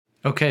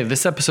Okay,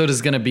 this episode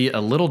is going to be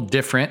a little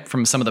different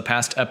from some of the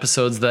past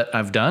episodes that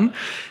I've done.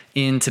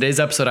 In today's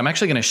episode, I'm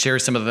actually going to share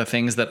some of the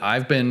things that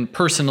I've been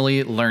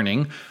personally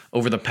learning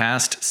over the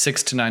past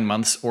 6 to 9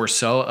 months or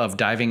so of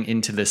diving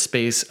into this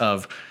space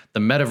of the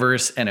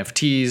metaverse,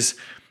 NFTs,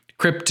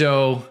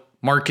 crypto,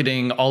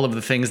 marketing, all of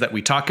the things that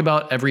we talk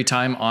about every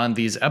time on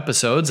these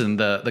episodes and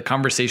the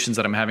conversations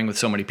that I'm having with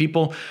so many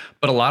people.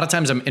 But a lot of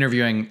times I'm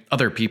interviewing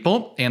other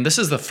people. And this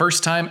is the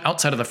first time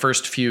outside of the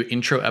first few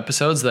intro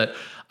episodes that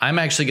I'm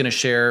actually going to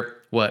share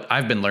what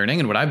I've been learning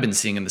and what I've been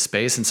seeing in the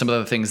space and some of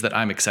the things that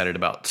I'm excited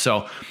about.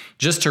 So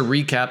just to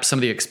recap some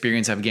of the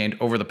experience I've gained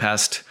over the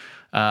past,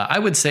 I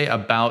would say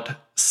about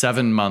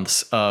 7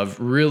 months of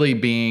really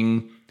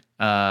being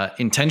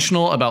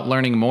intentional about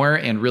learning more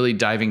and really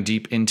diving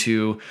deep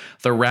into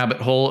the rabbit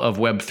hole of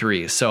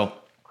Web3. So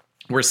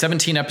we're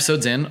 17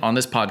 episodes in on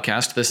this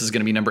podcast. This is going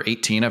to be number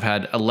 18. I've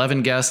had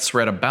 11 guests.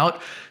 We're at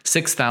about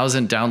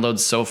 6,000 downloads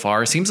so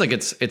far. Seems like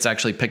it's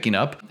actually picking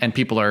up and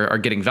people are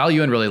getting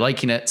value and really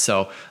liking it.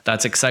 So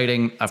that's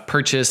exciting. I've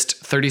purchased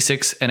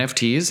 36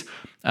 NFTs.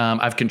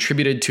 I've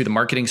contributed to the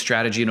marketing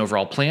strategy and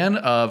overall plan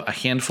of a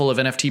handful of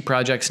NFT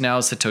projects now,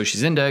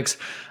 Satoshi's Index,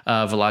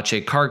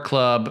 Valache Car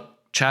Club,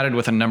 chatted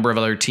with a number of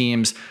other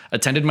teams,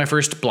 attended my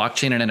first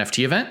blockchain and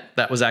NFT event.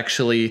 That was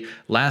actually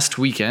last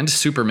weekend,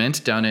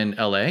 Supermint down in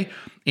LA.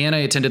 And I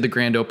attended the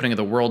grand opening of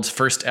the world's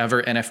first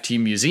ever NFT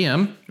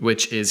museum,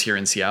 which is here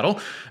in Seattle.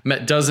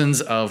 Met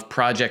dozens of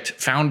project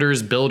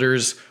founders,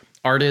 builders,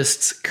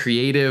 artists,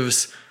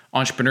 creatives,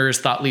 entrepreneurs,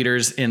 thought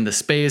leaders in the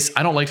space.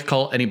 I don't like to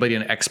call anybody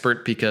an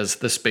expert because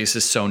the space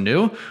is so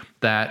new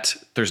that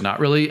there's not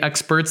really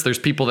experts. There's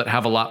people that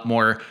have a lot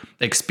more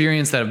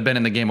experience that have been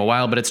in the game a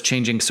while, but it's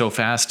changing so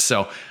fast.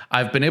 So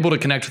I've been able to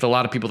connect with a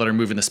lot of people that are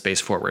moving the space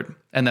forward.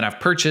 And then I've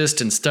purchased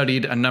and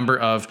studied a number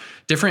of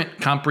different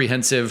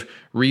comprehensive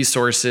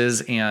resources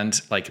and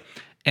like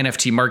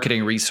NFT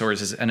marketing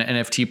resources, an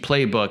NFT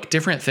playbook,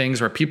 different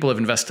things where people have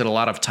invested a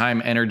lot of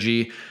time,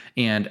 energy,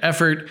 and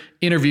effort,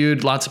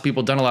 interviewed lots of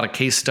people, done a lot of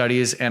case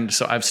studies. And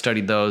so I've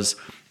studied those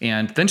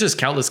and then just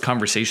countless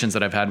conversations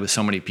that I've had with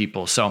so many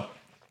people. So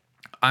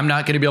I'm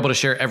not going to be able to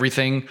share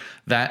everything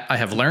that I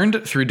have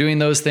learned through doing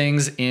those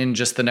things in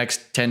just the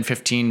next 10,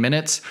 15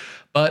 minutes,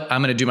 but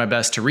I'm going to do my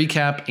best to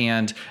recap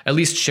and at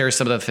least share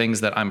some of the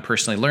things that I'm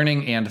personally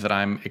learning and that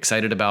I'm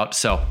excited about.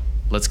 So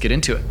let's get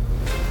into it.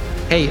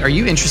 Hey, are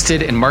you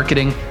interested in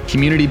marketing,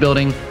 community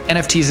building,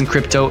 NFTs and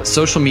crypto,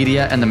 social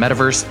media, and the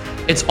metaverse?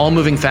 It's all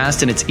moving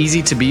fast and it's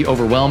easy to be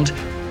overwhelmed.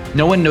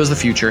 No one knows the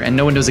future and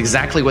no one knows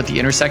exactly what the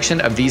intersection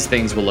of these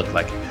things will look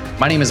like.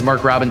 My name is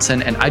Mark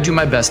Robinson and I do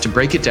my best to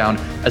break it down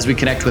as we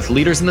connect with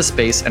leaders in the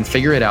space and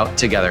figure it out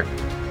together.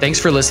 Thanks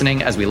for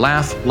listening as we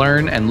laugh,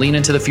 learn, and lean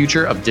into the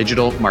future of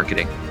digital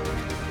marketing.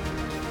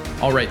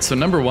 All right, so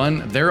number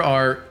one, there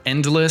are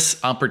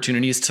endless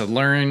opportunities to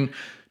learn,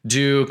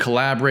 do,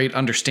 collaborate,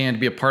 understand,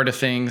 be a part of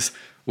things,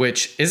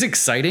 which is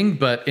exciting.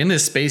 But in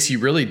this space, you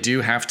really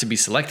do have to be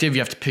selective.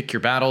 You have to pick your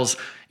battles,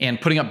 and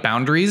putting up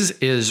boundaries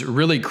is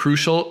really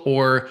crucial,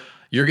 or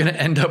you're going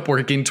to end up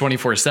working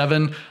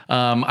 24/7.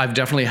 I've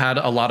definitely had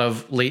a lot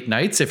of late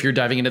nights. If you're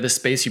diving into this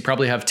space, you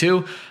probably have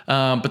too.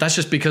 But that's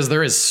just because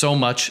there is so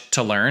much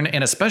to learn.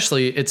 And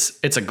especially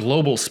it's a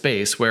global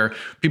space where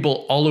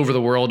people all over the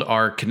world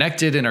are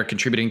connected and are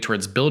contributing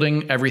towards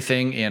building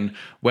everything in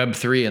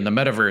Web3 and the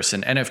metaverse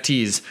and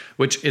NFTs,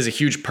 which is a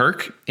huge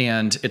perk.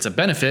 And it's a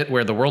benefit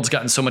where the world's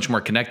gotten so much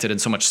more connected and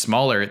so much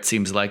smaller, it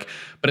seems like.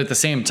 But at the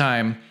same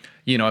time,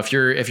 if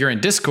you're in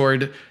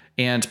Discord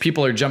and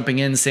people are jumping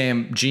in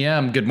saying,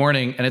 GM, good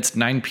morning, and it's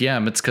 9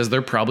 p.m., it's because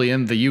they're probably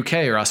in the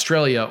UK or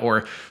Australia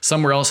or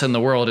somewhere else in the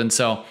world. And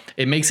so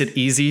it makes it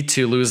easy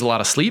to lose a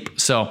lot of sleep.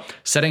 So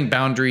setting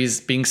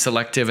boundaries, being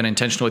selective and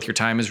intentional with your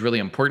time is really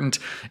important.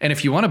 And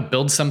if you want to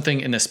build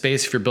something in this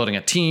space, if you're building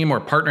a team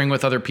or partnering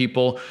with other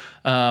people,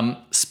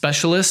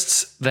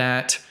 specialists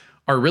that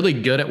are really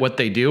good at what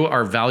they do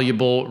are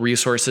valuable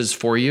resources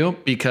for you.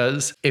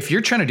 Because if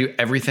you're trying to do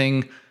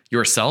everything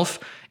yourself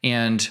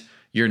and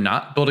you're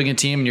not building a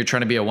team and you're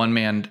trying to be a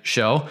one-man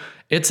show,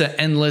 it's an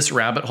endless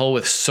rabbit hole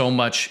with so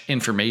much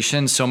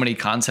information, so many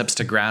concepts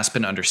to grasp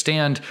and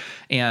understand.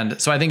 And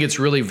so I think it's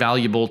really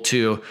valuable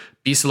to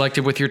be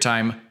selective with your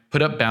time,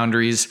 put up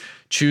boundaries,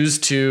 choose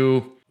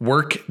to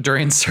work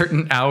during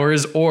certain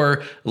hours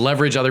or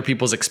leverage other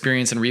people's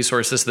experience and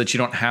resources so that you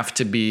don't have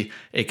to be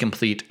a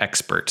complete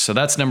expert. So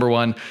that's number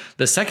one.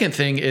 The second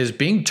thing is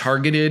being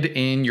targeted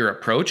in your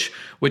approach,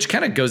 which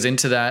kind of goes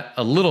into that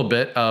a little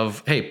bit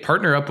of, hey,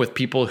 partner up with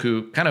people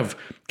who kind of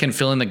can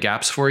fill in the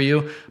gaps for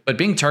you. But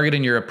being targeted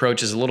in your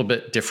approach is a little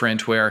bit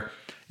different where,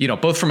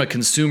 both from a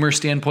consumer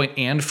standpoint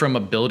and from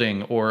a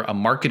building or a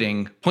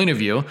marketing point of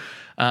view,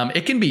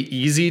 it can be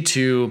easy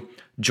to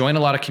join a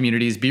lot of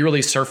communities, be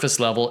really surface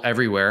level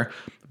everywhere,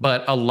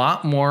 but a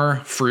lot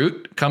more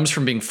fruit comes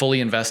from being fully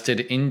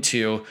invested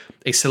into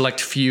a select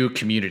few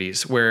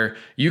communities where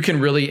you can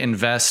really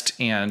invest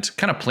and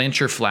kind of plant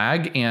your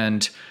flag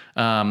and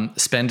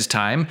spend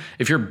time.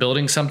 If you're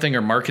building something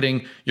or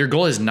marketing, your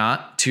goal is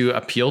not to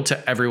appeal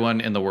to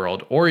everyone in the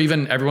world, or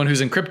even everyone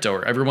who's in crypto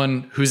or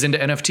everyone who's into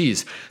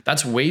NFTs.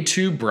 That's way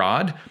too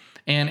broad.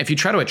 And if you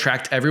try to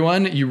attract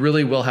everyone, you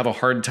really will have a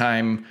hard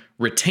time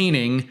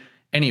retaining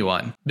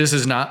anyone. This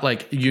is not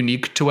like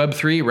unique to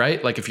Web3,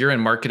 right? Like if you're in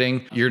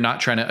marketing, you're not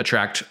trying to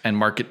attract and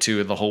market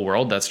to the whole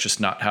world. That's just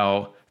not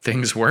how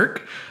things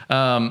work.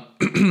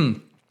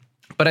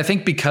 But I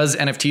think because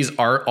NFTs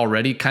are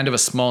already kind of a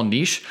small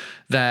niche,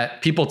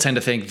 that people tend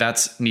to think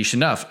that's niche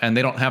enough and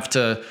they don't have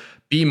to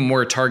be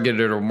more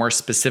targeted or more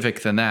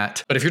specific than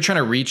that. But if you're trying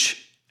to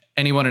reach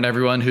anyone and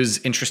everyone who's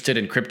interested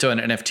in crypto and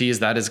NFTs,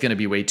 that is going to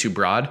be way too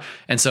broad.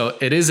 And so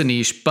it is a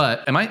niche,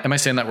 but am I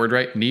saying that word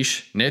right?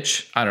 Niche?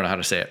 I don't know how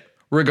to say it.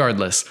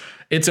 Regardless,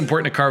 it's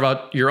important to carve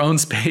out your own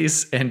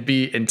space and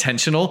be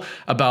intentional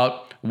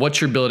about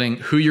what you're building,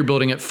 who you're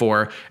building it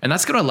for. And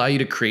that's going to allow you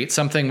to create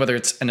something, whether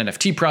it's an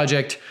NFT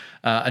project,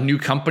 a new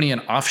company,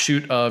 an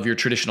offshoot of your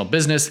traditional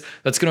business,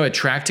 that's going to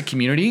attract a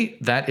community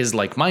that is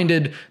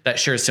like-minded, that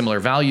shares similar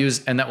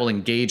values, and that will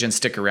engage and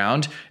stick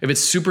around. If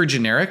it's super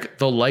generic,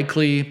 they'll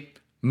likely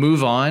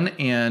move on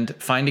and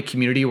find a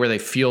community where they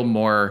feel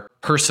more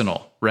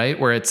personal, right?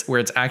 Where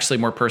it's actually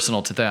more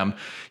personal to them.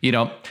 You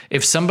know,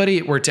 if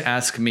somebody were to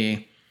ask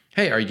me,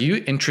 hey, are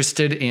you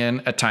interested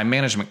in a time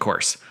management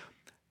course?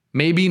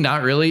 Maybe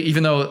not really,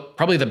 even though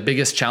probably the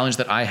biggest challenge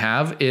that I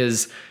have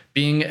is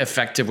being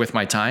effective with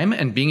my time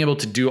and being able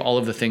to do all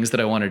of the things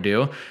that I want to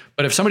do.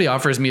 But if somebody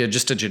offers me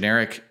just a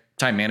generic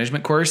time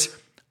management course,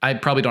 I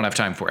probably don't have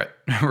time for it,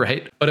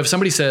 right? But if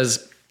somebody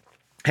says,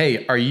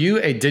 hey, are you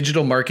a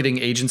digital marketing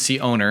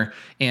agency owner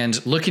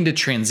and looking to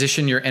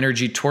transition your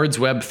energy towards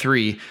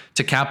Web3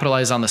 to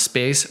capitalize on the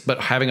space, but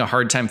having a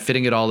hard time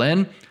fitting it all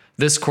in?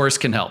 This course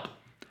can help.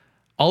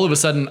 All of a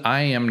sudden,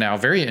 I am now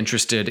very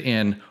interested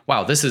in,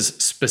 wow, this is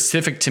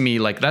specific to me.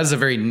 Like that is a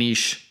very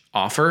niche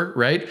offer,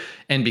 right?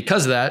 And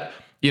because of that,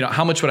 you know,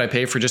 how much would I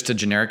pay for just a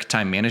generic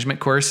time management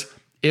course?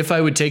 If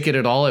I would take it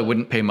at all, I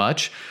wouldn't pay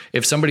much.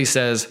 If somebody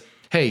says,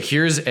 hey,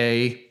 here's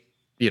a,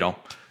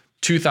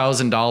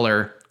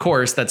 $2,000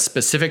 course that's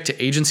specific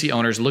to agency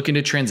owners looking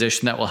to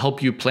transition that will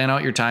help you plan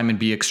out your time and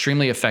be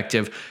extremely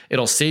effective.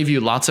 It'll save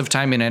you lots of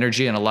time and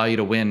energy and allow you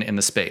to win in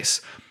the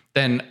space.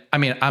 Then,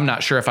 I'm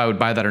not sure if I would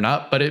buy that or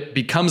not, but it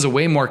becomes a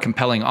way more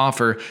compelling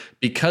offer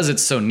because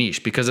it's so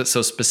niche, because it's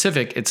so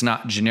specific, it's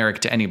not generic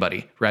to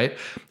anybody, right?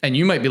 And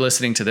you might be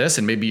listening to this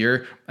and maybe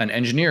you're an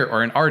engineer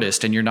or an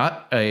artist and you're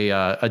not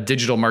a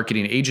digital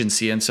marketing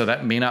agency. And so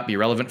that may not be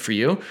relevant for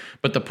you.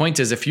 But the point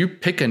is, if you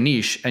pick a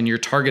niche and you're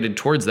targeted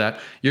towards that,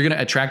 you're going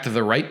to attract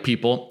the right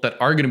people that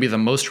are going to be the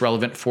most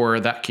relevant for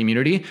that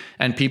community.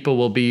 And people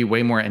will be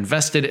way more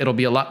invested. It'll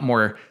be a lot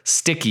more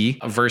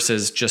sticky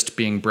versus just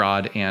being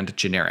broad and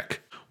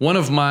generic. One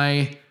of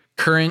my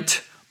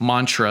current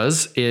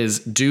mantras is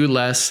do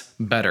less,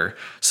 better.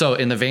 So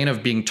in the vein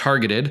of being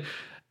targeted,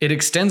 it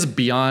extends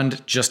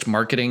beyond just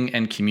marketing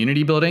and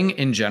community building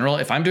in general.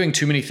 If I'm doing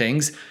too many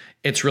things,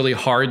 it's really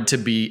hard to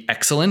be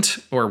excellent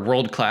or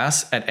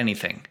world-class at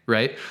anything,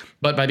 right?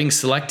 But by being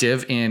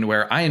selective in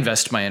where I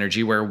invest my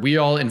energy, where we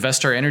all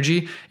invest our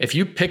energy, if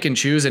you pick and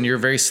choose and you're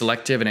very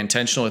selective and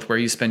intentional with where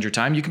you spend your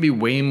time, you can be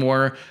way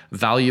more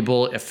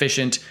valuable,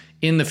 efficient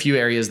in the few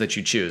areas that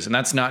you choose. And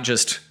that's not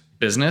just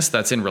business,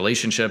 that's in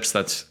relationships,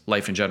 that's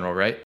life in general,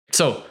 right?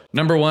 So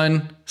number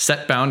 1,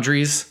 set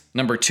boundaries.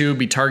 Number 2,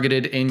 be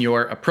targeted in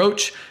your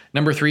approach.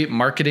 Number 3,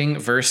 marketing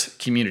versus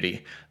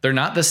community. They're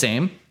not the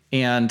same.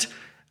 And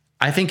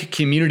I think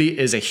community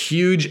is a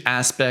huge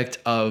aspect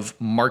of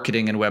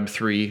marketing in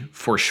Web3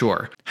 for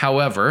sure.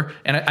 However,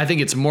 and I think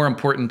it's more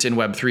important in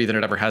Web3 than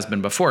it ever has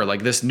been before.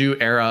 Like this new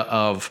era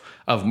of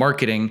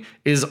marketing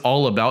is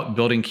all about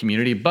building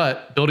community,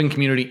 but building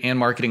community and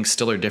marketing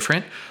still are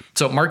different.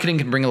 So marketing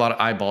can bring a lot of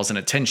eyeballs and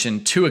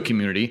attention to a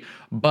community,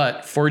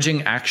 but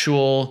forging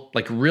actual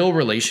like real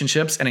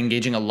relationships and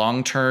engaging a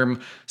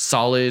long-term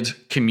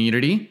solid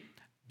community,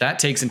 that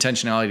takes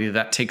intentionality,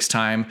 that takes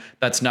time.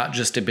 That's not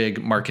just a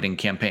big marketing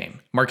campaign.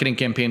 Marketing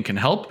campaign can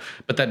help,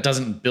 but that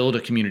doesn't build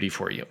a community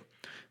for you.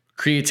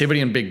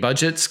 Creativity and big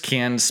budgets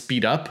can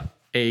speed up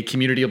a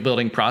community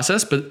building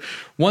process, but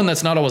one,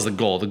 that's not always the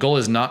goal. The goal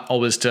is not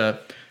always to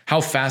how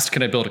fast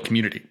can I build a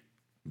community?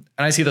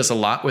 And I see this a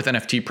lot with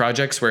NFT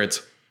projects where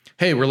it's,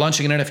 hey, we're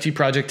launching an NFT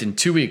project in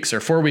 2 weeks or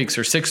 4 weeks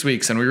or 6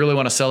 weeks, and we really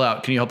want to sell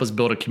out. Can you help us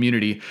build a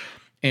community?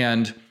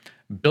 And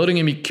building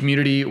a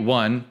community,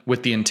 one,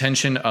 with the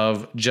intention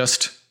of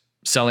just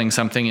selling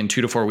something in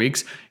 2 to 4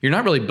 weeks, you're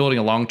not really building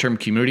a long-term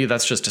community.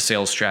 That's just a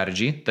sales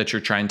strategy that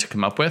you're trying to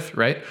come up with,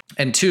 right?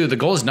 And 2, the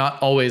goal is not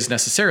always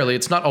necessarily,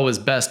 it's not always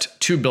best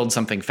to build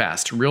something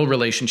fast. Real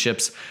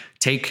relationships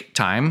take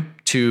time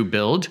to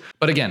build.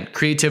 But again,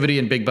 creativity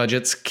and big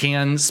budgets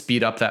can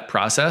speed up that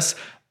process.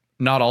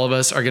 Not all of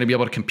us are going to be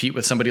able to compete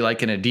with somebody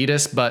like an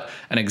Adidas, but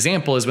an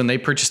example is when they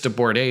purchased a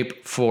Bored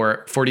Ape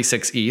for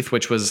 46 ETH,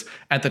 which was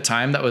at the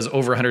time that was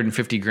over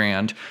 150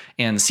 grand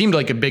and seemed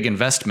like a big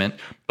investment.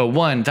 But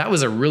one, that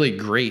was a really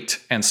great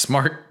and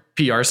smart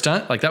PR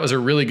stunt. Like that was a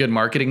really good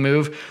marketing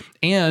move,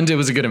 and it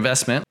was a good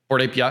investment.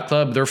 Bored Ape Yacht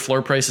Club, their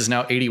floor price is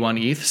now 81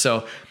 ETH.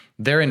 So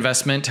their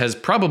investment has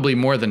probably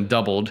more than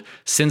doubled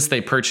since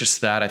they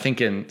purchased that, I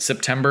think in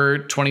September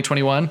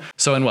 2021.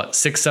 So in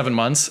 6-7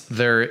 months,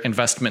 their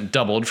investment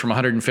doubled from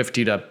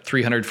 150 to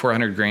 300,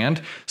 400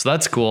 grand. So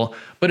that's cool.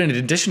 But in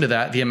addition to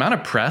that, the amount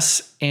of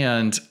press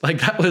and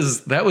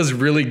that was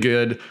really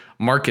good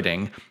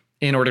marketing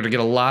in order to get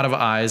a lot of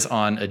eyes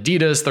on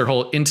Adidas, their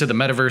whole Into the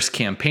Metaverse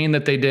campaign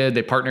that they did.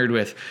 They partnered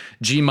with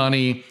G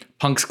Money,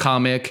 Punk's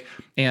Comic,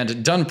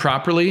 and done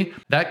properly,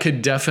 that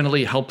could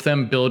definitely help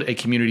them build a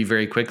community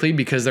very quickly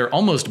because they're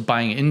almost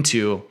buying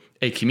into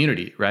a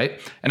community, right?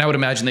 And I would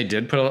imagine they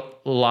did put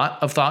a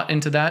lot of thought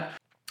into that.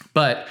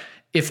 But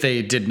if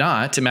they did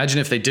not, imagine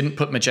if they didn't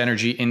put much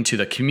energy into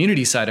the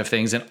community side of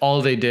things and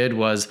all they did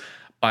was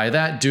buy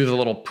that, do the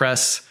little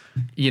press,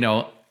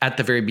 at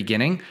the very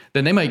beginning,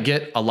 then they might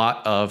get a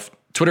lot of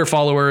Twitter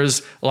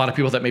followers, a lot of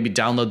people that maybe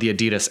download the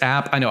Adidas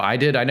app. I know I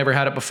did. I never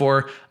had it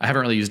before. I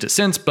haven't really used it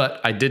since,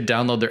 but I did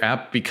download their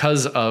app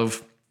because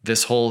of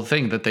this whole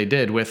thing that they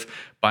did with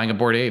buying a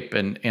Bored Ape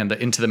and the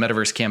Into the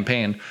Metaverse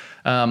campaign.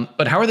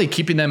 But how are they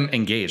keeping them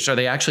engaged? Are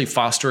they actually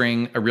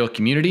fostering a real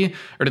community,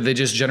 or did they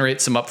just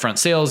generate some upfront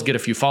sales, get a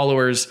few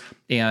followers,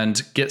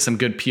 and get some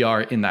good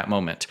PR in that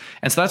moment?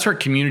 And so that's where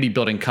community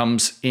building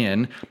comes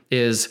in,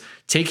 is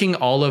taking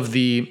all of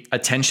the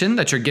attention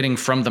that you're getting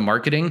from the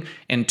marketing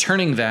and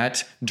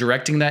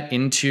directing that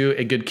into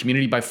a good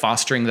community by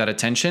fostering that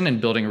attention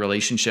and building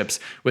relationships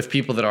with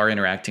people that are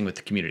interacting with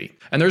the community.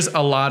 And there's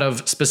a lot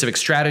of specific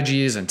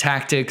strategies and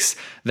tactics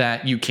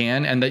that you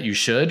can and that you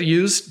should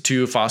use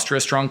to foster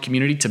a strong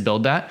community to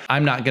build that.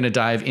 I'm not going to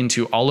dive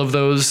into all of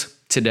those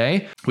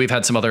today. We've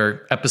had some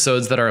other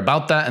episodes that are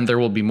about that, and there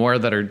will be more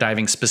that are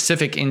diving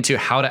specific into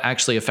how to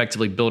actually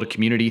effectively build a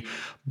community.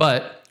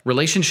 But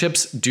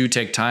relationships do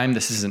take time.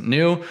 This isn't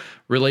new.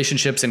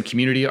 Relationships and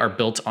community are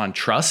built on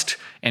trust,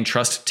 and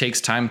trust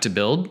takes time to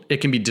build. It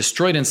can be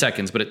destroyed in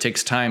seconds, but it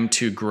takes time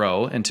to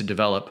grow and to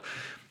develop.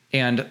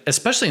 And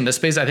especially in this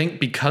space, I think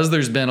because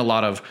there's been a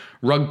lot of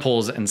rug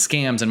pulls and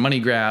scams and money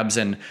grabs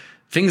and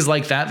things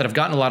like that have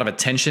gotten a lot of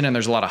attention, and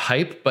there's a lot of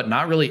hype, but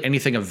not really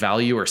anything of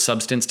value or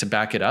substance to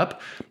back it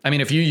up. I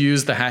mean, if you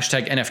use the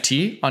hashtag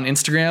NFT on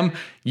Instagram,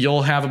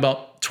 you'll have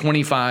about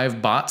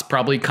 25 bots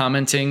probably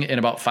commenting in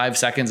about 5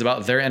 seconds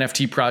about their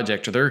NFT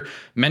project or their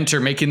mentor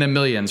making them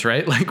millions,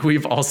 right? Like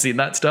we've all seen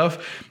that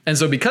stuff. And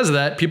so because of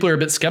that, people are a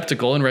bit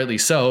skeptical, and rightly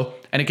so,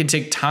 and it can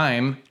take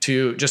time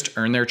to just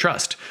earn their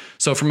trust.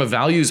 So from a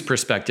values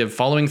perspective,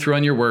 following through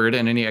on your word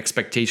and any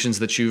expectations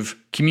that you've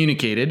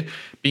communicated,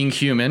 being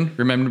human,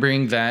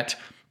 remembering that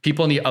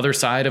people on the other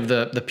side of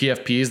the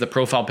PFPs, the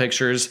profile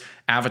pictures,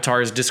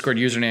 avatars, Discord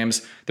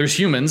usernames, there's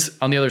humans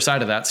on the other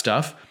side of that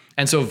stuff.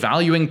 And so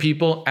valuing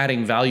people,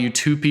 adding value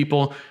to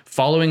people,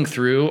 following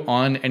through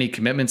on any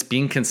commitments,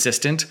 being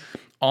consistent,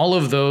 all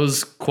of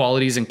those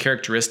qualities and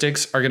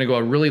characteristics are going to go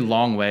a really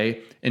long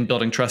way in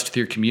building trust with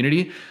your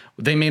community.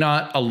 They may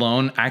not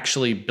alone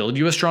actually build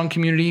you a strong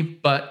community,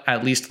 but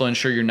at least they'll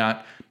ensure you're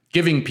not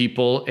giving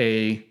people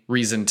a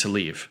reason to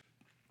leave.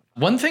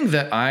 One thing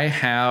that I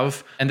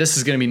have, and this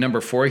is going to be number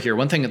 4 here,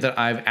 one thing that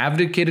I've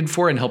advocated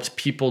for and helped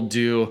people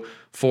do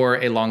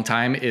for a long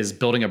time is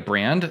building a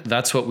brand.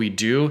 That's what we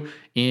do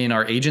in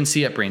our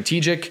agency at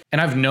Braintegic.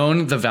 And I've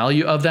known the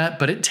value of that,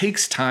 but it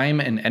takes time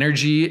and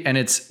energy, and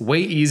it's way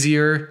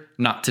easier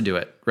not to do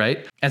it,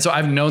 right? And so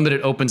I've known that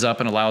it opens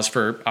up and allows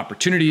for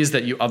opportunities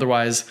that you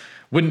otherwise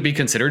wouldn't be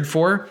considered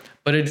for,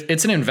 but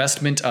it's an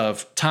investment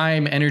of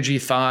time, energy,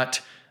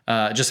 thought,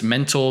 just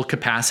mental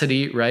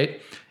capacity,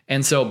 right?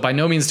 And so by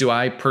no means do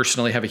I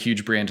personally have a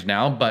huge brand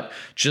now, but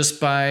just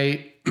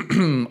by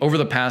over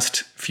the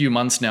past few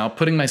months now,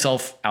 putting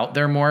myself out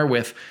there more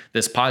with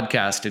this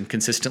podcast and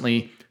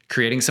consistently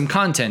creating some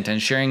content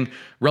and sharing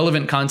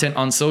relevant content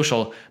on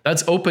social,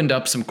 that's opened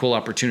up some cool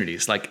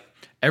opportunities. Like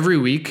every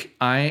week,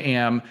 I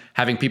am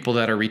having people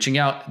that are reaching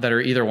out that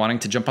are either wanting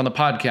to jump on the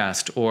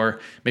podcast or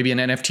maybe an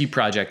NFT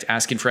project,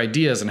 asking for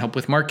ideas and help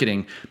with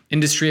marketing.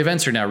 Industry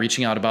events are now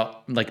reaching out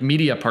about like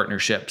media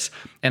partnerships.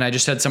 And I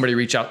just had somebody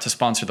reach out to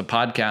sponsor the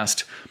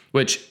podcast,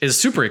 which is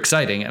super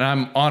exciting. And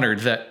I'm honored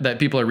that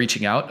people are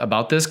reaching out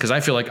about this, because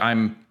I feel like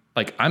I'm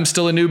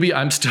still a newbie.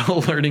 I'm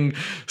still learning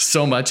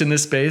so much in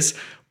this space,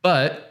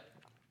 but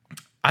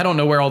I don't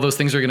know where all those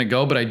things are going to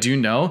go, but I do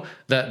know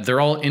that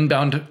they're all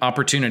inbound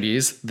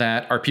opportunities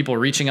that are people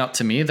reaching out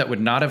to me that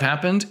would not have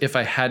happened if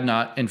I had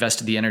not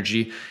invested the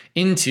energy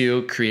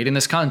into creating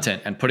this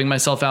content and putting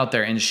myself out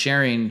there and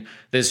sharing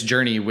this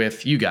journey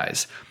with you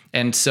guys.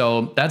 And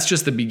so that's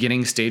just the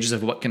beginning stages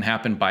of what can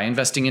happen by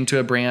investing into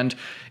a brand.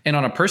 And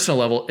on a personal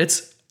level,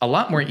 it's a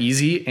lot more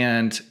easy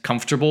and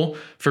comfortable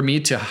for me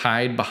to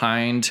hide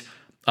behind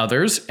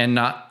others and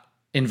not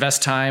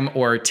invest time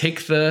or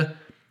take the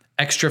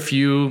extra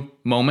few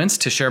moments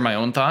to share my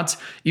own thoughts.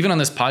 Even on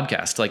this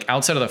podcast, like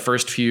outside of the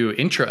first few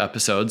intro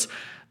episodes,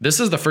 this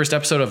is the first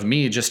episode of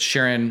me just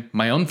sharing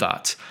my own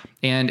thoughts.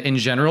 And in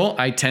general,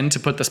 I tend to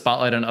put the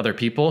spotlight on other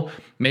people.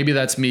 Maybe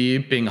that's me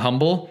being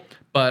humble,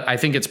 but I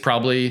think it's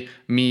probably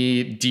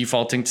me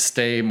defaulting to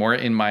stay more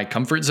in my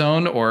comfort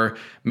zone, or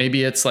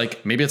maybe it's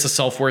a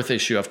self-worth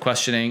issue of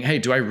questioning, hey,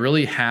 do I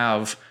really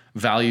have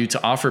value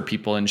to offer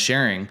people and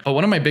sharing? But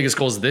one of my biggest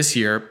goals this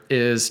year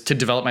is to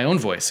develop my own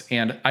voice.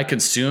 And I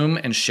consume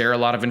and share a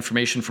lot of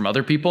information from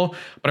other people,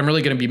 but I'm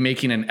really going to be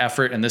making an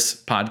effort, and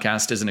this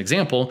podcast is an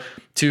example,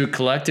 to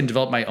collect and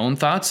develop my own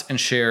thoughts and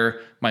share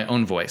my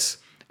own voice.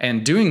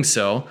 And doing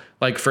so,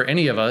 like for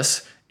any of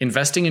us,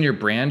 investing in your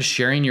brand,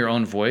 sharing your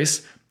own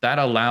voice, that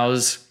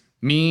allows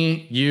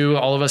me, you,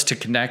 all of us to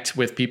connect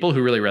with people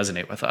who really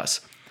resonate with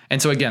us.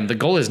 And so again, the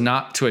goal is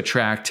not to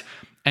attract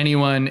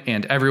anyone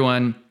and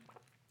everyone.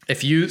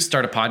 If you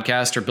start a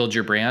podcast or build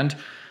your brand,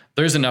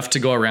 there's enough to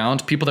go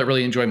around. People that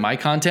really enjoy my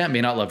content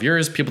may not love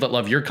yours. People that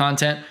love your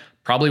content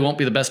probably won't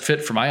be the best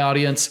fit for my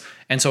audience.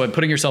 And so by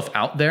putting yourself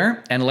out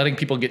there and letting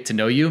people get to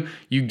know you,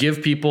 you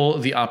give people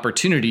the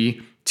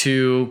opportunity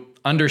to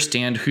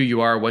understand who you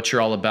are, what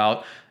you're all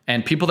about.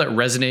 And people that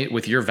resonate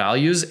with your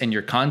values and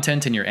your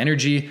content and your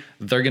energy,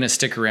 they're going to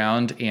stick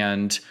around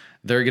and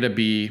they're going to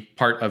be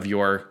part of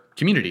your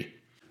community.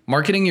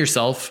 Marketing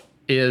yourself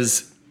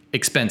is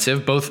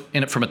expensive, both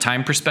from a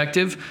time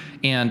perspective,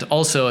 and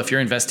also if you're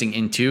investing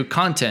into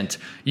content,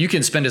 you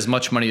can spend as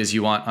much money as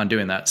you want on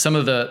doing that. Some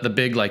of the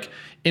big like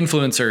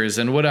influencers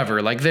and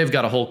whatever, like they've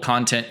got a whole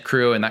content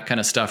crew and that kind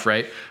of stuff,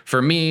 right?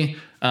 For me,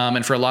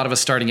 and for a lot of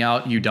us starting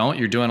out, you're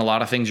doing a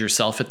lot of things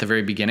yourself at the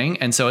very beginning.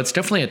 And so it's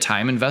definitely a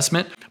time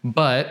investment.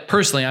 But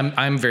personally,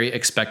 I'm very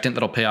expectant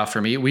that'll pay off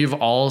for me. We've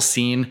all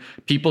seen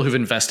people who've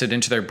invested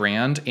into their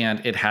brand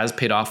and it has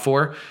paid off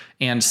for.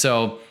 And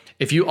so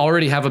if you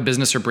already have a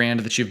business or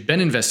brand that you've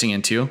been investing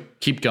into,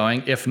 keep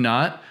going. If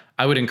not,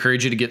 I would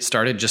encourage you to get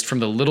started just from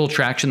the little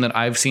traction that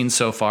I've seen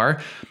so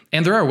far.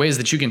 And there are ways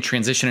that you can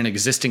transition an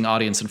existing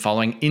audience and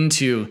following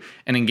into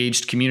an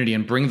engaged community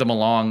and bring them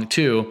along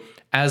too,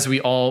 as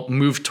we all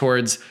move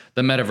towards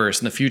the metaverse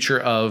and the future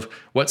of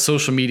what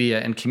social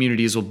media and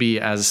communities will be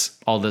as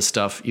all this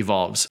stuff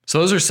evolves. So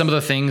those are some of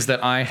the things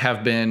that I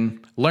have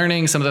been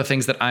learning, some of the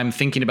things that I'm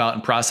thinking about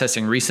and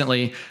processing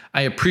recently.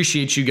 I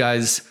appreciate you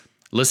guys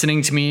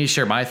listening to me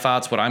share my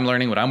thoughts, what I'm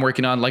learning, what I'm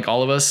working on, like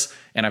all of us.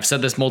 And I've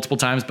said this multiple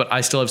times, but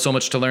I still have so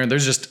much to learn.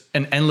 There's just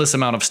an endless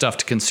amount of stuff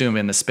to consume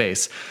in this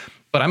space.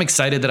 But I'm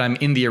excited that I'm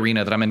in the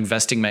arena, that I'm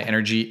investing my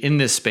energy in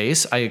this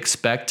space. I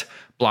expect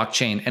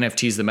blockchain,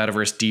 NFTs, the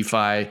metaverse,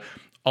 DeFi,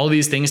 all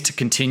these things to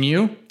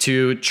continue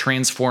to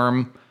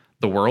transform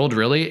the world,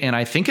 really. And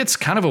I think it's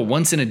kind of a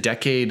once in a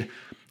decade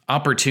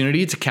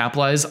opportunity to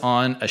capitalize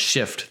on a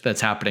shift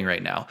that's happening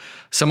right now.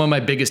 Some of my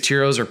biggest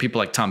heroes are people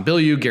like Tom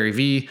Bilyeu, Gary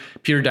Vee,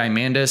 Peter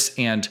Diamandis,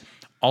 and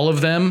all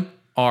of them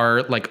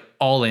are like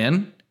all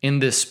in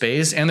this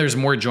space. And there's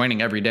more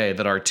joining every day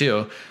that are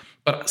too.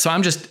 But so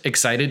I'm just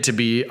excited to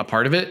be a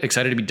part of it,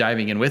 excited to be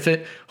diving in with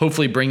it,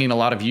 hopefully bringing a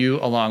lot of you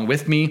along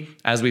with me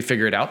as we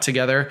figure it out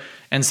together.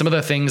 And some of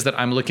the things that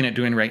I'm looking at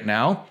doing right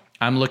now,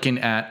 I'm looking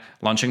at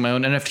launching my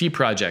own NFT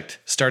project,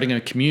 starting a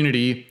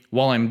community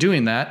while I'm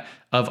doing that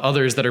of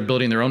others that are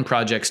building their own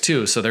projects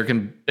too. So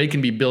they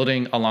can be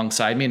building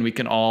alongside me and we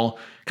can all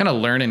kind of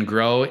learn and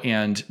grow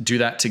and do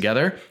that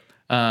together.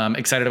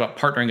 Excited about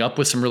partnering up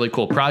with some really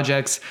cool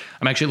projects.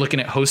 I'm actually looking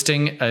at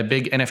hosting a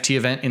big NFT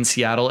event in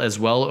Seattle as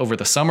well over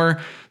the summer.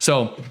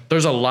 So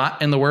there's a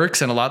lot in the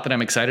works and a lot that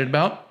I'm excited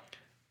about.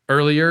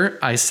 Earlier,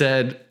 I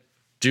said,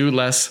 do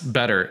less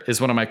better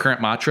is one of my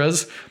current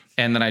mantras.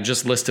 And then I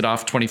just listed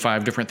off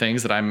 25 different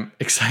things that I'm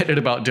excited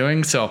about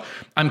doing. So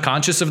I'm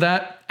conscious of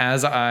that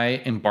as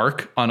I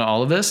embark on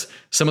all of this.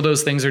 Some of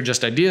those things are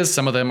just ideas.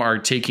 Some of them are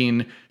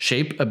taking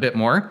shape a bit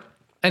more.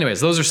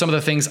 Anyways, those are some of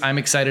the things I'm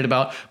excited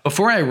about.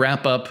 Before I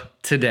wrap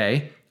up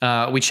today,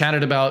 we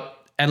chatted about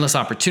endless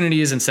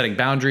opportunities and setting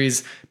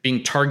boundaries,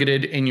 being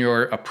targeted in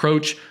your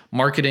approach,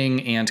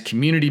 marketing and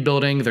community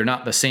building. They're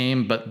not the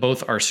same, but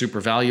both are super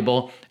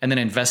valuable. And then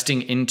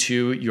investing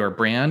into your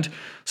brand.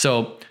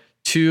 So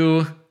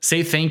to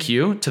say thank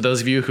you to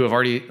those of you who have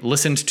already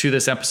listened to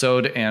this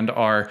episode and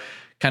are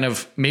kind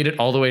of made it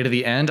all the way to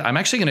the end, I'm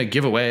actually going to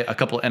give away a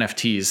couple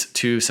NFTs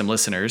to some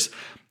listeners.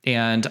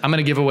 And I'm going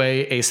to give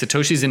away a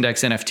Satoshi's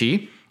Index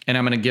NFT, and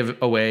I'm going to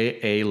give away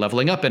a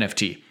Leveling Up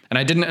NFT. And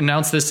I didn't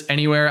announce this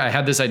anywhere. I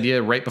had this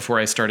idea right before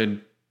I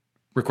started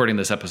recording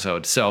this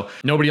episode. So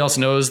nobody else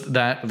knows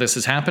that this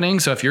is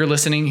happening. So if you're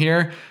listening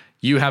here,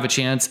 you have a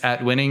chance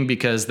at winning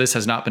because this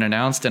has not been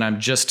announced. And I'm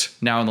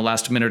just now in the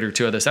last minute or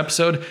two of this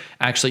episode,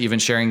 actually even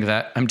sharing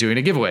that I'm doing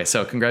a giveaway.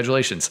 So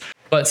congratulations.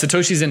 But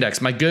Satoshi's Index,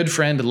 my good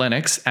friend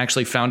Lennox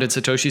actually founded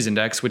Satoshi's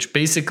Index, which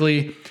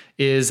basically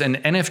is an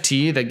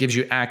NFT that gives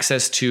you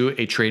access to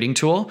a trading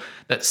tool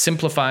that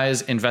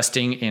simplifies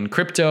investing in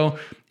crypto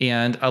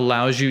and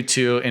allows you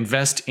to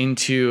invest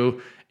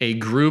into a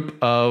group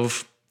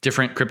of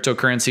different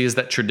cryptocurrencies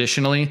that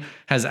traditionally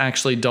has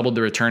actually doubled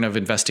the return of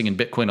investing in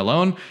Bitcoin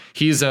alone.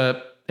 He's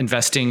a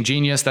investing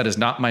genius. That is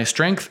not my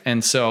strength.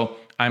 And so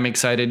I'm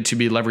excited to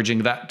be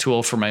leveraging that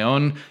tool for my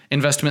own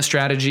investment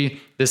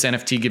strategy. This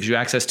NFT gives you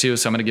access to,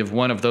 so I'm going to give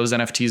one of those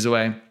NFTs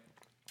away.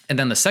 And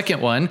then the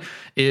second one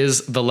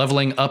is the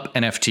Leveling Up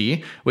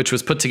NFT, which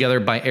was put together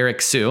by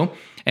Eric Sue.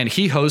 And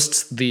he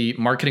hosts the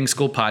Marketing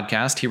School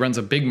podcast. He runs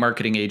a big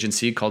marketing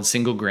agency called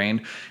Single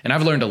Grain. And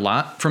I've learned a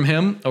lot from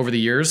him over the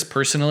years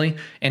personally.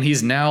 And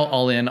he's now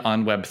all in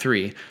on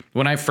Web3.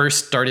 When I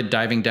first started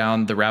diving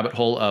down the rabbit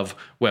hole of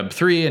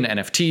Web3 and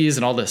NFTs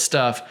and all this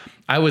stuff,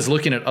 I was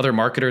looking at other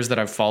marketers that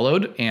I've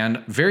followed, and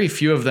very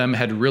few of them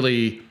had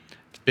really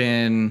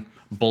been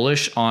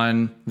bullish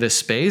on this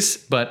space.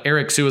 But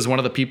Eric Su is one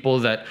of the people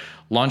that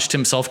launched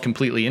himself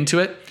completely into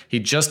it. He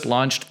just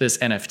launched this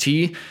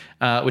NFT,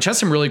 which has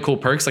some really cool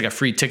perks, like a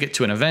free ticket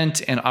to an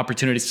event and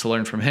opportunities to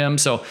learn from him.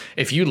 So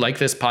if you like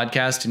this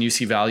podcast and you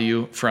see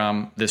value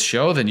from this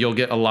show, then you'll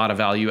get a lot of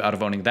value out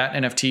of owning that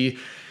NFT.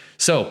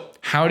 So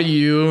how do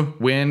you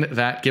win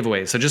that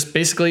giveaway? So just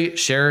basically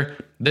share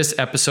this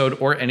episode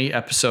or any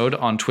episode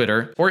on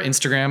Twitter or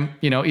Instagram,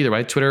 either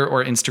way, Twitter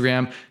or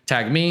Instagram,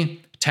 tag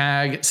me,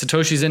 tag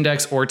Satoshi's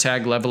Index, or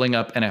tag Leveling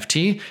Up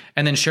NFT,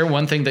 and then share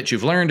one thing that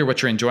you've learned or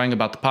what you're enjoying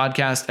about the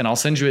podcast, and I'll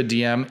send you a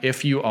DM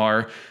if you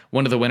are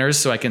one of the winners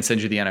so I can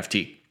send you the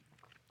NFT.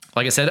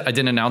 Like I said, I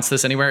didn't announce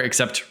this anywhere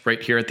except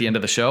right here at the end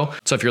of the show.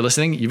 So if you're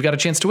listening, you've got a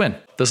chance to win.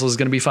 This is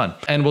going to be fun.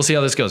 And we'll see how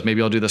this goes. Maybe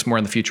I'll do this more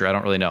in the future. I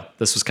don't really know.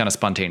 This was kind of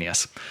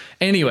spontaneous.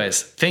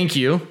 Anyways, thank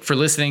you for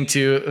listening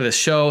to this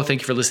show.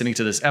 Thank you for listening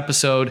to this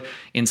episode.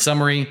 In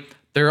summary,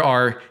 there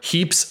are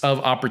heaps of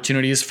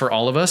opportunities for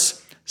all of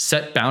us.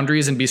 Set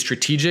boundaries and be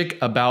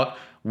strategic about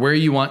where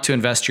you want to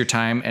invest your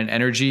time and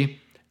energy.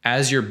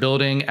 As you're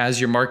building, as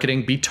you're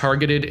marketing, be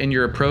targeted in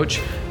your approach.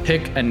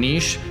 Pick a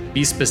niche.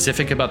 Be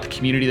specific about the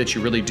community that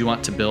you really do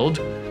want to build.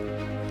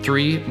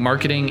 3,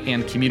 marketing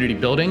and community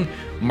building.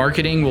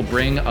 Marketing will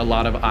bring a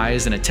lot of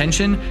eyes and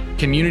attention.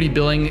 Community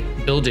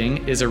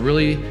building is a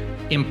really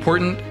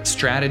important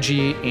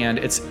strategy, and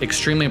it's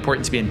extremely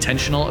important to be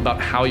intentional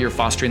about how you're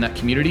fostering that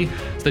community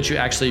so that you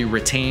actually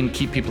retain,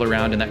 keep people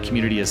around, and that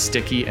community is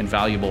sticky and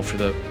valuable for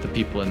the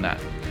people in that.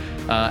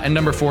 And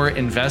number 4,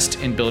 invest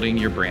in building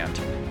your brand.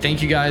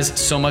 Thank you guys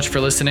so much for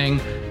listening.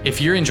 If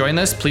you're enjoying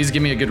this, please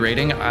give me a good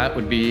rating. That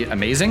would be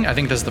amazing. I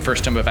think this is the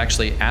first time I've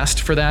actually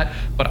asked for that,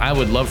 but I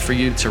would love for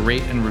you to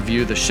rate and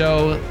review the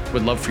show.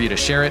 Would love for you to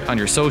share it on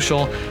your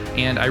social.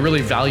 And I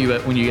really value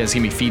it when you guys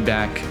give me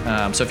feedback.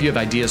 So if you have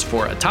ideas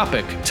for a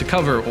topic to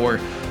cover or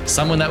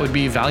someone that would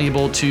be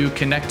valuable to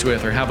connect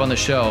with or have on the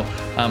show,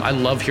 I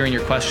love hearing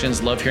your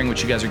questions, love hearing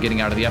what you guys are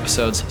getting out of the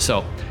episodes.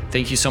 So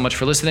thank you so much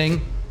for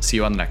listening. See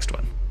you on the next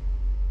one.